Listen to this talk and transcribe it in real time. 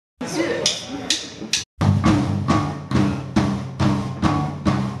shit.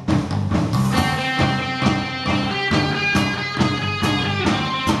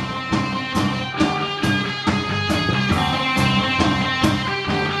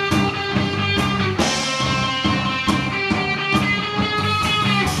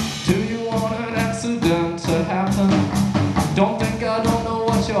 To happen. Don't think I don't know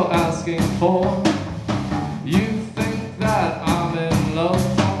what you're asking for. You think that I'm in love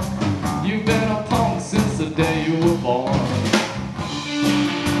punk. You've been a punk since the day you were born.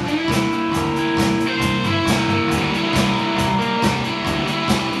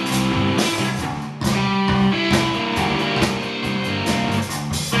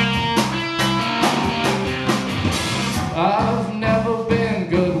 I've never been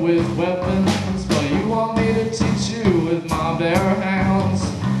good with weapons, you want me to teach you with my bare hands.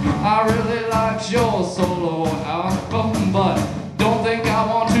 I really liked your solo album, but don't think I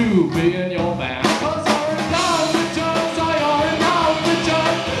want to be in your band. 'Cause you're in love with drugs, or you're in love with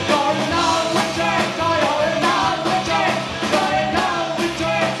drugs. You're in love with drugs, or you're in love with drugs. You're in love with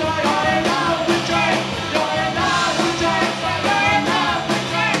drugs, or you're in love with drugs. You're in love with drugs, or you're in love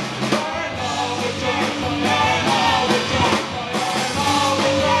with drugs. You're in love with drugs, or you're in love with drugs.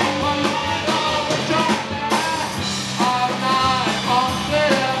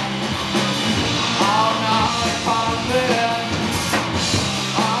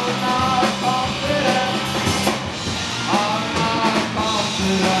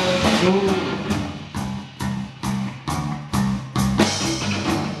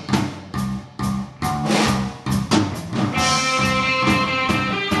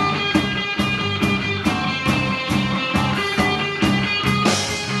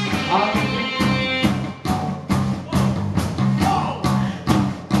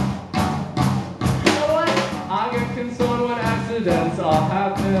 Accidents are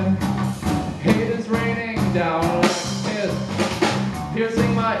happening. Hate is raining down like piss,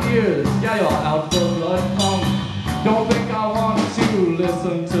 piercing my ears. Yeah, you're out for blood punk. Don't think I want to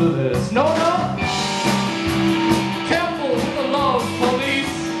listen to this. No, no. Careful with the love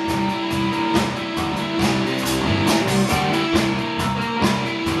police.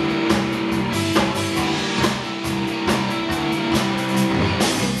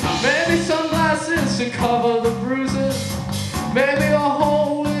 Maybe sunglasses to cover the bruises. Maybe a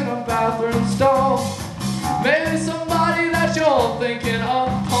hole in a bathroom stall. Maybe somebody that you're thinking of,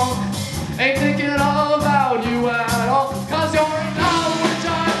 punk, ain't thinking about you at all. 'Cause you're in love with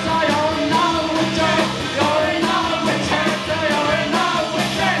drugs, or you're in love with drugs. You're in love with drugs, or you're in love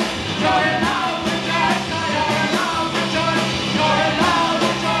with drugs. You're in love with drugs, or you're in love with drugs. You're in love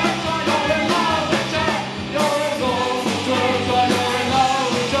with drugs, or you're in love with drugs. You're in love with drugs, or you're in love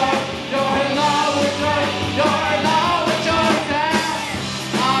with drugs. You're in love with drugs. You're in love with drugs.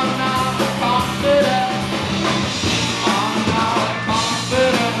 I'm not confident. I'm not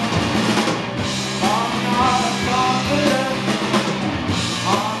confident. I'm not confident.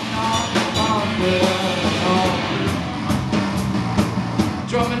 I'm not confident. Oh.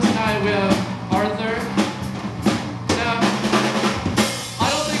 Drumming tonight we have Arthur. Now, I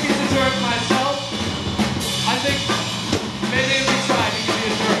don't think he's a jerk myself. I think maybe if he tried, he could be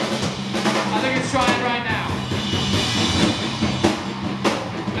a jerk. I think he's trying right now.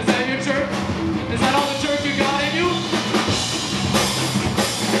 Is that your jerk? Is that all the jerk you got in you?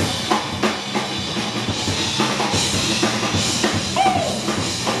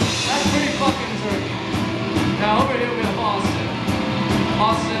 That's pretty fucking jerky. Now over here we have Austin.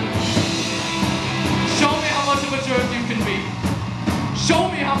 Austin, show me how much of a jerk you can be. Show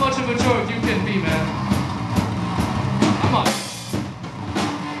me how much of a jerk you can be, man. Come on.